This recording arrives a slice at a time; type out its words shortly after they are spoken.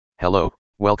Hello,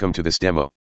 welcome to this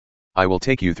demo. I will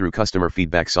take you through customer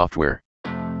feedback software.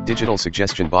 Digital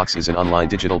Suggestion Box is an online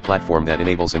digital platform that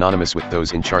enables anonymous with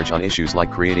those in charge on issues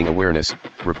like creating awareness,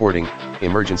 reporting,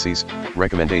 emergencies,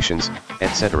 recommendations,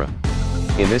 etc.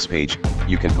 In this page,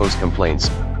 you can post complaints,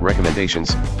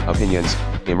 recommendations, opinions,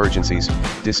 emergencies,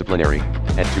 disciplinary,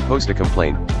 and to post a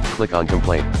complaint, click on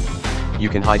Complaint. You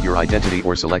can hide your identity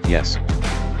or select Yes.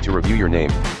 To review your name.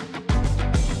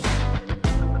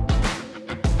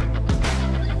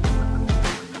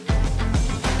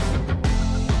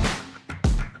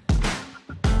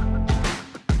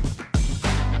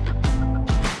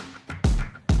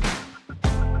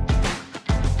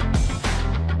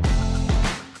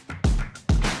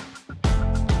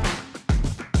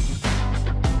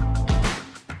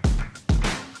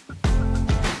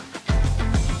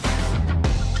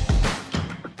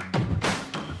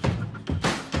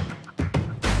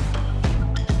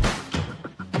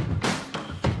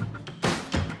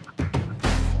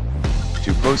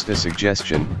 To post a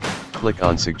suggestion, click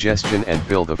on Suggestion and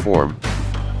fill the form.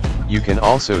 You can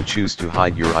also choose to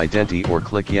hide your identity or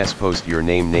click Yes. Post your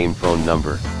name, phone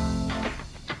number.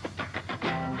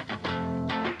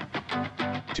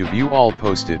 To view all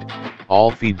posted,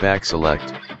 all feedback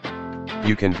select.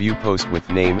 You can view post with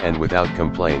name and without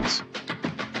complaints.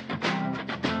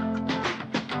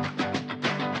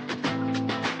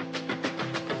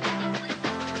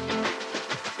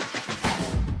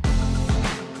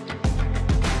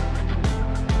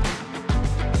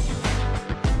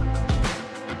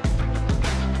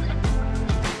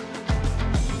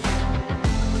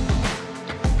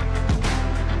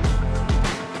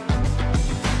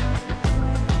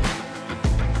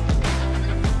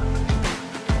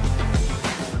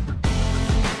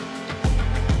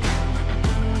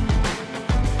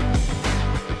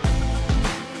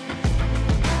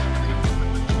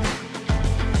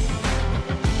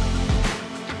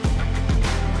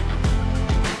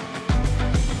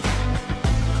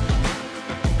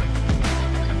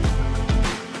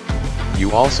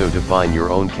 You also define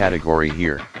your own category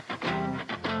here.